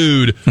the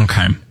mood.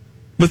 Okay.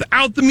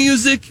 Without the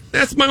music,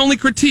 that's my only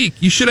critique.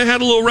 You should have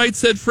had a little Right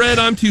Said Fred,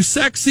 I'm Too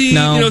Sexy,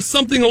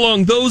 something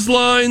along those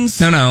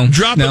lines. No.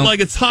 Drop it like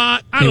it's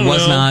hot. I don't know. It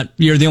was not.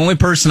 You're the only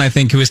person, I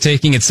think, who was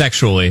taking it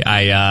sexually.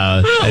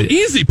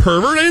 Easy,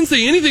 pervert. I didn't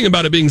say anything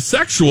about it being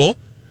sexual.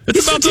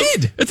 It's about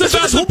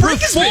the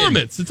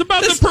performance. It's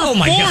about the performance. Oh,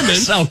 my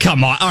gosh. Oh,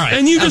 come on. All right.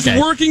 And you just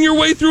working your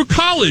way through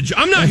college.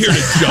 I'm not here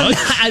to judge.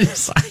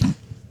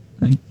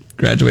 I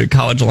graduated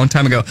college a long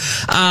time ago.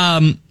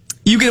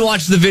 You can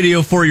watch the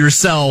video for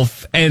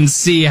yourself and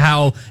see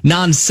how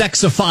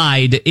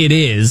non-sexified it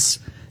is.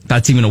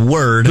 That's even a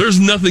word. There's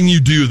nothing you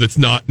do that's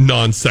not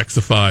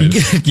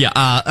non-sexified. Yeah.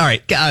 All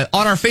right.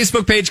 On our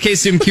Facebook page,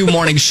 KCMQ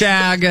Morning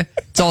Shag.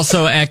 It's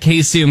also at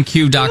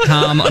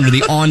kcmq.com under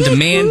the On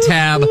Demand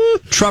tab.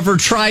 Trevor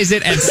Tries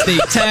It at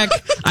State Tech.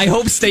 I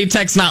hope State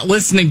Tech's not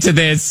listening to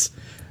this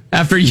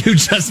after you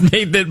just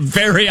made it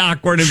very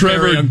awkward and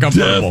very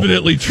uncomfortable. Trevor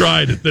definitely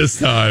tried it this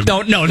time.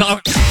 No.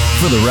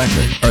 For the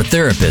record, our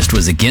therapist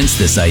was against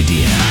this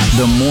idea.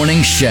 The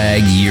Morning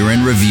Shag Year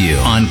in Review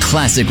on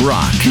Classic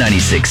Rock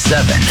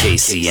 96.7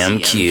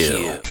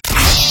 KCMQ.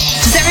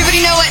 Does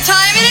everybody know what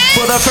time it is?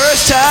 For the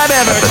first time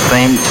ever. At the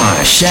same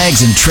time.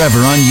 Shags and Trevor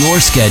on your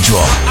schedule.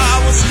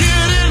 I was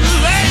getting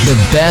late. The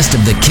best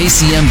of the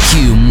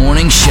KCMQ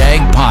Morning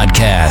Shag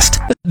podcast.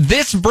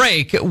 This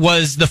break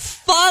was the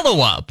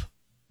follow-up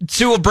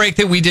to a break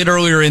that we did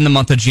earlier in the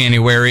month of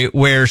January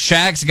where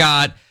Shags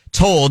got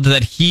told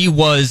that he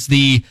was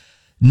the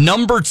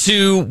number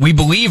 2, we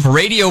believe,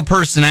 radio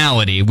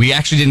personality. We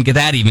actually didn't get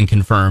that even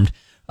confirmed.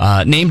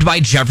 Named by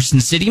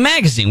Jefferson City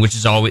Magazine, which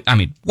is always,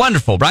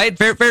 wonderful, right?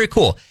 Very, very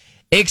cool.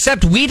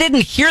 Except we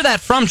didn't hear that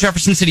from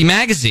Jefferson City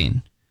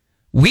Magazine.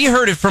 We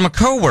heard it from a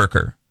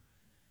coworker.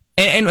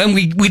 And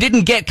we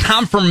didn't get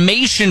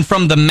confirmation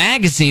from the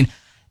magazine.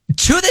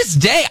 To this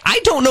day, I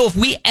don't know if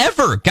we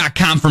ever got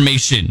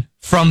confirmation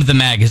from the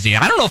magazine.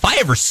 I don't know if I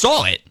ever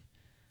saw it.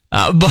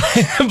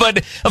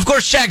 But of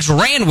course, Shags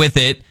ran with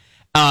it.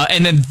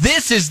 And then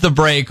this is the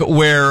break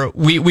where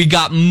we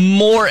got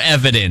more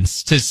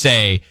evidence to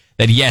say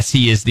that, yes,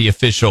 he is the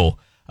official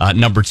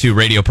number 2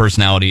 radio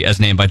personality as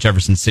named by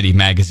Jefferson City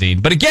Magazine.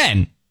 But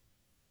again,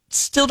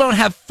 still don't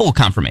have full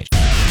confirmation.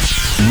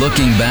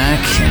 Looking back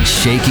and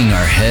shaking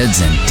our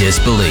heads in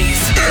disbelief.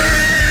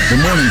 The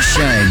Morning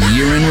Shag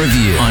Year in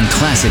Review on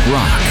Classic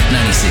Rock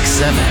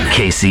 96.7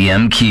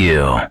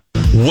 KCMQ.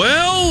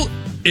 Well,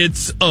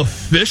 it's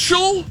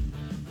official?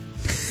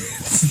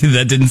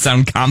 That didn't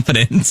sound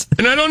confident.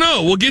 And I don't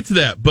know. We'll get to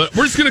that. But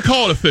we're just going to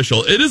call it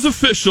official. It is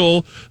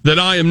official that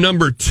I am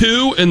number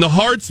 2 in the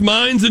hearts,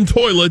 minds, and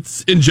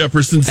toilets in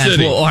Jefferson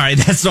City. All right.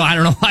 So I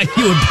don't know why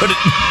you would put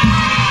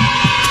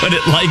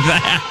it like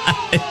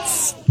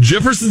that.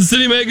 Jefferson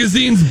City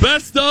Magazine's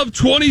Best of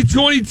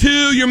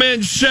 2022. Your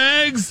man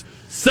Shags,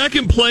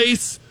 second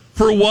place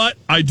for what?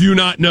 I do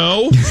not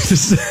know.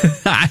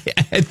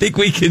 I think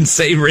we can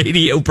say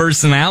radio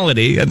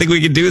personality. I think we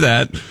can do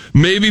that.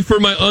 Maybe for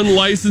my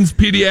unlicensed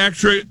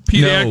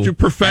pediatric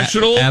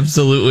professional?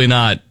 Absolutely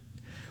not.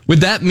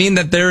 Would that mean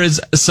that there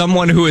is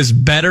someone who is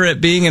better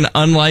at being an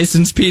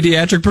unlicensed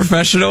pediatric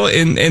professional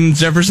in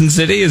Jefferson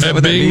City? Is that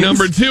what that means? Being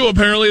number 2,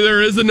 apparently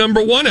there is a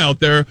number 1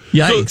 out there.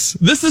 Yikes. So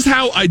this is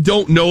how I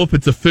don't know if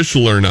it's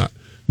official or not.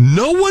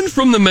 No one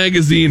from the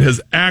magazine has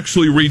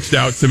actually reached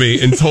out to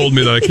me and told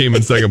me that I came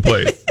in second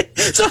place.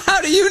 So how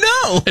do you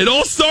know? It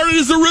all started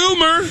as a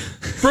rumor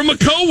from a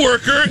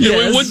coworker, and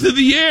we went to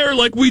the air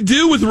like we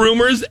do with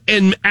rumors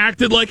and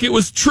acted like it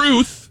was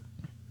truth.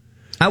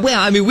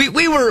 Well,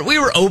 we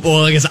were open.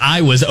 Well, I guess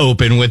I was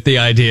open with the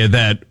idea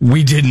that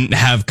we didn't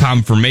have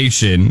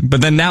confirmation.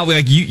 But then now,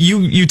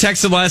 you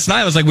texted last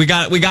night. I was like, we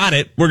got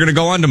it. We're gonna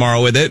go on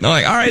tomorrow with it. And I'm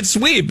like, all right,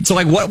 sweet. So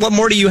what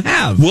more do you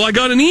have? Well, I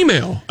got an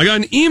email.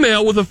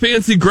 With a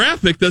fancy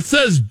graphic that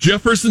says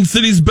Jefferson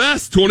City's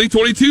Best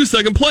 2022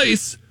 second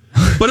place,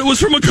 but it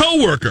was from a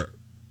coworker.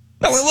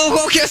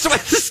 Okay, so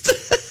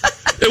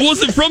it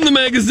wasn't from the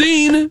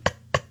magazine.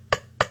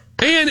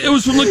 And it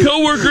was from the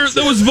coworker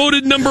that was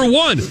voted number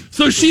 1.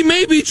 So she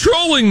may be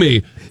trolling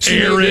me.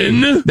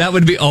 Aaron. That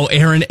would be,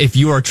 Aaron, if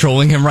you are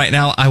trolling him right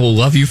now, I will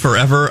love you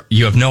forever.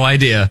 You have no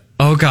idea.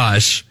 Oh,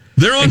 gosh.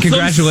 They're on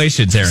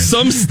congratulations, Aaron.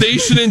 Some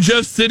station in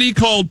Jeff City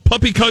called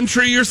Puppy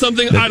Country or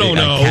something. I don't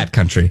know. Cat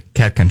Country.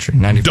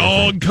 94.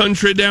 Dog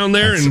Country down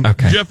there in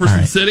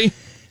Jefferson City.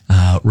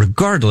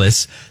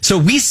 Regardless, so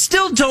we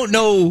still don't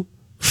know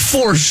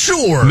for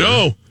sure.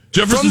 No.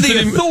 Jefferson From the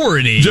City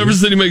authority. Jefferson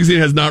City Magazine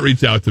has not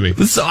reached out to me.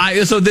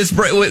 So this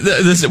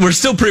we're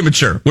still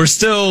premature. We're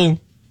still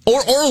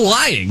or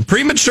lying.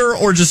 Premature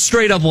or just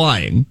straight up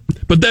lying.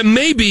 But that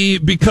may be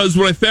because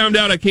when I found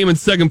out I came in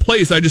second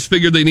place, I just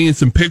figured they needed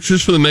some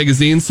pictures for the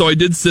magazine, so I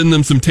did send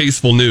them some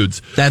tasteful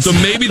nudes. So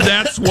maybe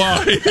that's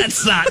why.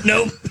 That's not.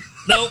 Nope.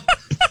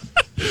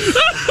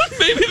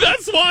 Maybe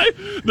that's why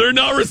they're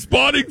not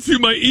responding to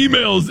my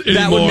emails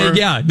anymore.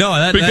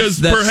 Because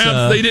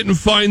perhaps they didn't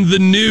find the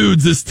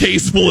nudes as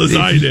tasteful as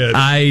I did.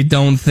 I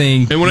don't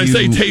think. And when I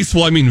say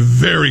tasteful, I mean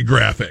very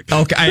graphic.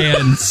 Okay,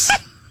 and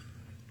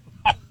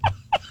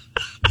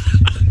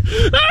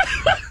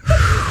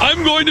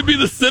I'm going to be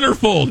the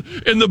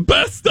centerfold in the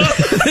best of.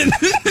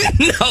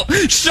 No,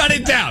 shut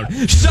it down.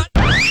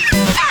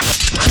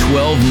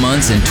 12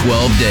 months and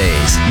 12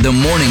 days. The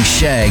Morning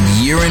Shag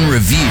Year in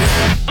Review.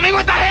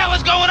 What the hell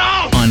is going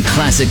on? On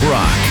Classic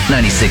Rock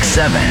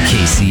 96.7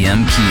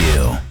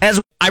 KCMQ.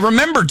 As I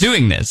remember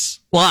doing this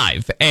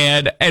live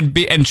and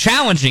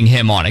challenging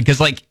him on it,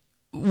 because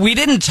we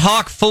didn't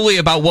talk fully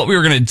about what we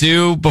were going to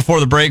do before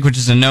the break, which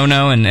is a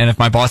no-no. And if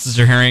my bosses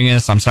are hearing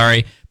this, I'm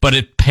sorry, but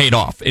it paid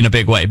off in a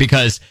big way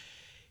because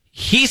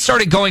he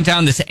started going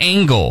down this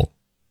angle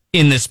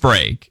in this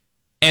break.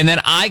 And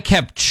then I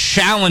kept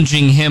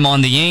challenging him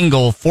on the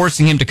angle,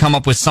 forcing him to come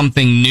up with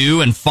something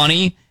new and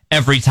funny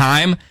every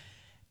time.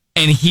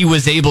 And he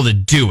was able to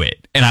do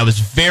it. And I was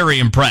very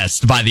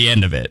impressed by the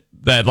end of it.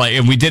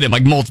 And we did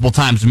it multiple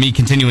times, me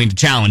continuing to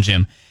challenge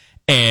him.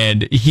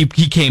 And he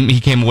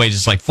came away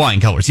just flying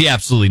colors. He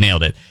absolutely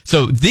nailed it.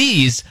 So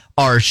these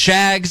are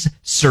Shag's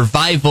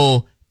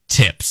survival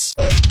tips.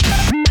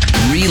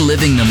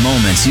 Reliving the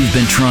moments you've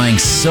been trying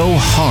so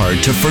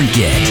hard to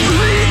forget.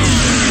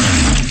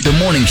 The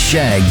Morning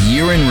Shag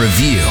Year in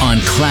Review on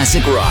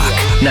Classic Rock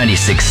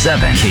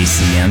 96.7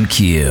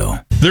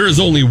 KCMQ. There is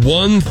only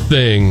one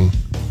thing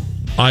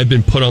I've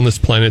been put on this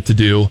planet to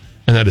do,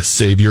 and that is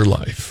save your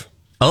life.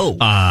 Oh.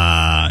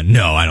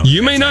 No, I don't.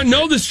 You may not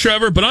know this,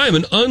 Trevor, but I am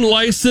an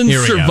unlicensed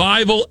Here we go.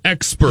 survival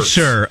expert.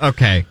 Sure.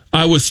 Okay.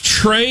 I was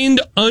trained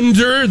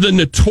under the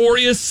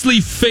notoriously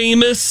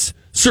famous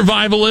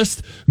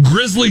survivalist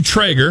Grizzly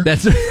Traeger.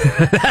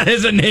 That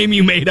is a name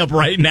you made up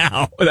right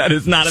now. That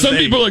is not a Some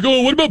thing. people are like,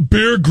 oh, what about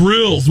Bear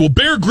Grylls? Well,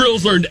 Bear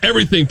Grylls learned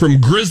everything from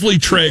Grizzly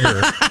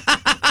Traeger.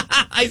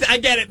 I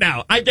get it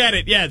now. I get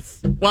it.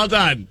 Yes. Well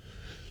done.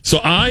 So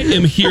I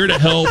am here to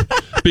help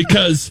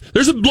because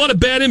there's a lot of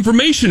bad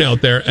information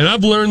out there, and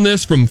I've learned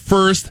this from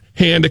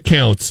first-hand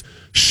accounts.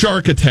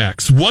 Shark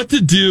attacks. What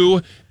to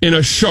do in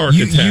a shark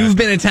attack. You've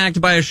been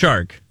attacked by a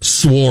shark.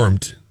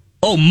 Swarmed.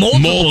 Oh,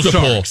 multiple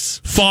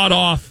sharks. Fought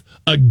off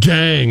a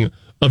gang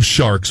of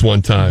sharks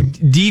one time.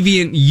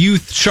 Deviant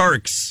youth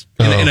sharks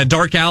in a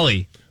dark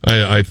alley.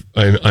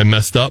 I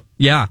messed up.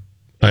 Yeah.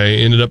 I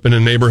ended up in a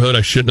neighborhood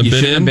I shouldn't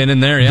have been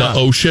in. There, yeah. The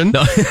ocean.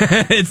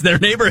 It's their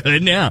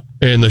neighborhood, yeah.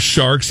 And the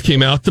sharks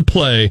came out to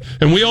play.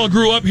 And we all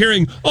grew up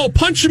hearing, oh,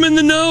 punch them in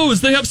the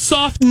nose. They have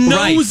soft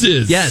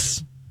noses. Right.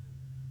 Yes.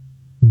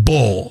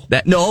 Bull.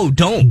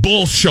 Don't.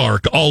 Bull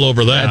shark all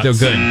over that.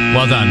 That's good.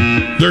 Well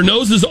done. Their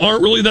noses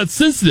aren't really that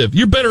sensitive.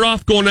 You're better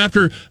off going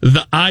after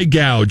the eye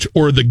gouge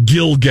or the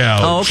gill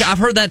gouge. Oh, okay. I've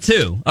heard that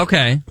too.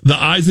 Okay. The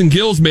eyes and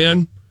gills,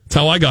 man. That's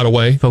how I got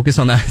away. Focus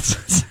on that.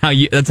 That's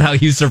how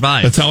you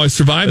survived. That's how I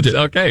survived it.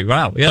 Okay.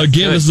 Wow. Yes,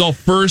 Again, good. this is all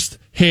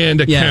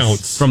first-hand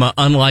accounts. From an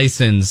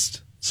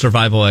unlicensed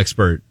survival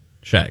expert,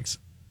 Shags.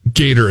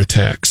 Gator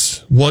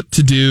attacks. What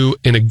to do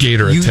in a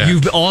gator attack.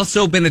 You've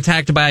also been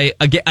attacked by,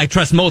 I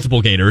trust,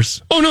 multiple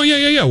gators. Oh, no,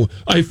 yeah.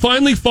 I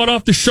finally fought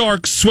off the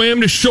shark, swam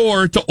to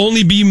shore to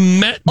only be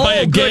met by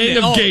a gang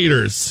of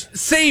gators.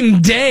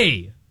 Same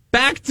day.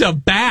 Back to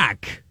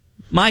back.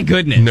 My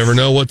goodness. You never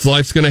know what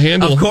life's going to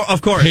handle.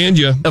 Of course. Hand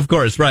you. Of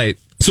course, right.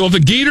 So if a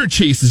gator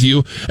chases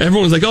you,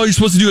 everyone's like, oh, you're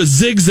supposed to do a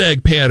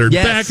zigzag pattern,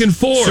 back and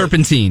forth.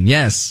 Serpentine,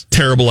 yes.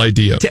 Terrible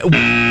idea.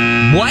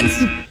 What?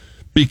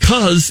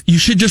 Because you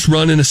should just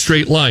run in a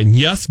straight line.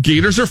 Yes,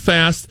 gators are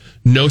fast,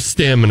 no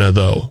stamina,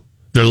 though.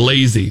 They're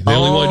lazy. They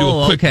only want to do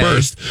a quick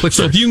burst.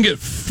 So if you can get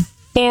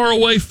far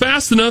away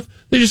fast enough,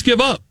 they just give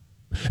up.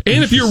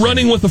 And if you're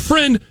running with a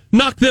friend,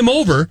 knock them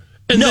over,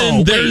 and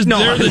then they're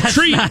the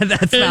treat,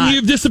 and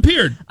you've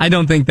disappeared. I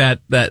don't think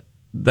that's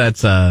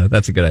a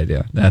good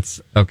idea. That's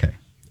okay.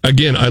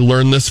 Again, I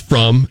learned this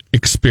from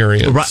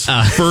experience.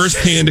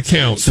 First-hand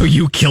account. So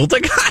you killed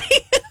a guy?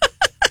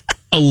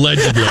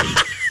 Allegedly.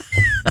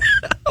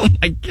 Oh,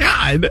 my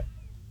God.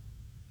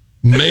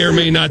 May or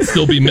may not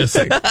still be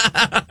missing.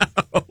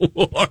 Oh,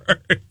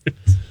 Lord.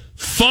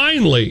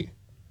 Finally,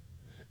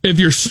 if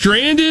you're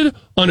stranded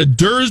on a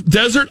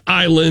desert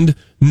island,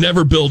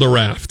 never build a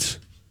raft.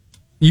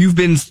 You've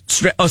been...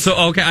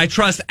 I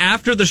trust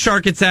after the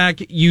shark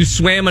attack, you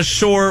swam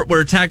ashore, were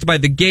attacked by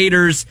the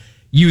gators.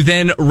 You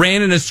then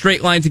ran in a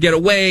straight line to get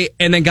away,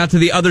 and then got to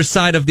the other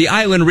side of the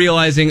island,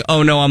 realizing,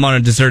 oh, no, I'm on a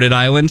deserted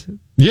island.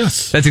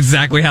 Yes. That's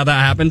exactly how that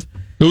happened.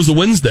 It was a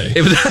Wednesday.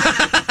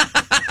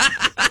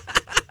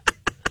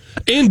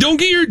 And don't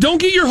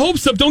get your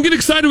hopes up. Don't get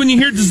excited when you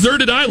hear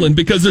deserted island,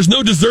 because there's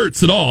no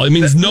deserts at all. It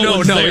means no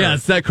one's there.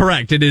 Yes, that's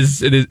correct. It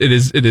is.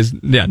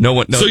 Yeah, no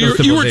one. No, so no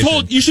you were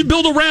told you should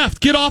build a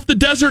raft. Get off the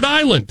desert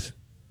island.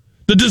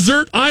 The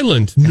desert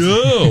island.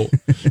 No.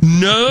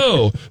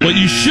 No. What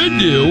you should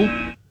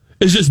do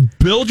is just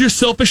build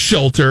yourself a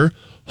shelter,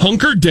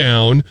 hunker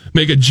down,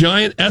 make a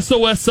giant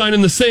SOS sign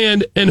in the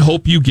sand, and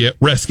hope you get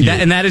rescued.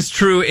 And that is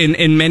true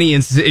in many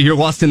instances. You're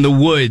lost in the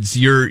woods.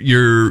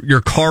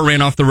 Your car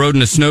ran off the road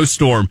in a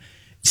snowstorm.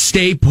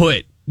 Stay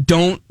put.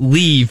 Don't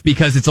leave,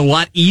 because it's a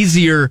lot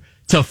easier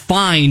to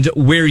find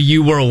where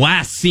you were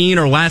last seen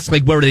or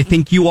where they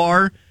think you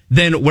are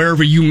than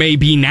wherever you may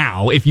be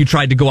now if you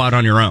tried to go out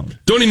on your own.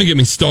 Don't even get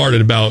me started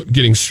about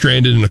getting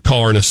stranded in a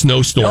car in a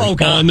snowstorm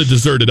on the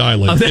deserted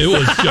island. It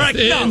was just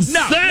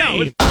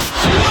insane. Who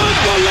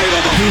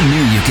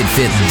knew you could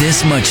fit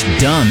this much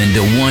dumb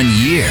into 1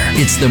 year?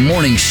 It's the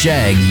Morning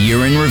Shag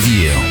Year in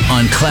Review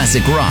on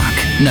Classic Rock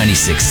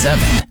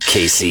 96.7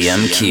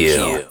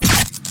 KCMQ.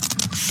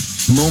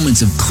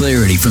 Moments of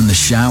clarity from the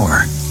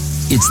shower.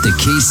 It's the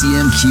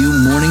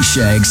KCMQ Morning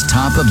Shag's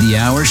top of the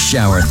hour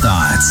shower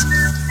thoughts.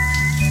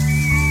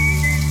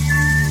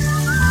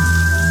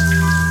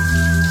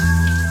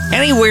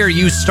 Anywhere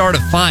you start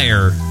a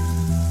fire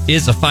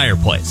is a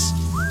fireplace.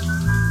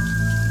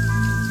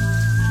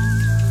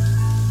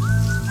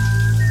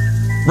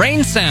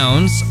 Rain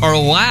sounds are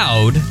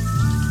loud,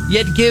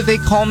 yet give a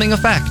calming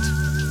effect.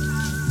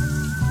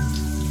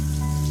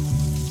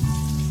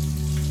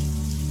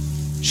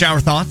 Shower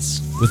thoughts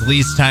with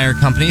Lee's Tire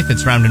Company.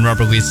 Fits round and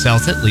rubber. Lease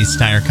sells it.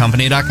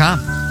 Lee'sTireCompany.com.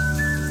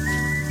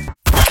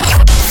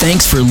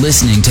 Thanks for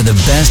listening to the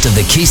best of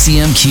the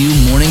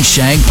KCMQ Morning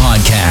Shag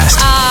podcast.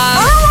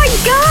 Oh my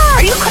God!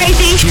 Are you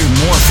crazy? Hear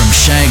more from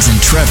Shags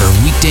and Trevor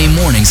weekday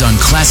mornings on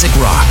Classic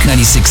Rock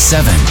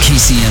 96.7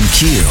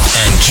 KCMQ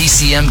and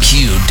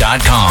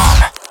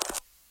KCMQ.com.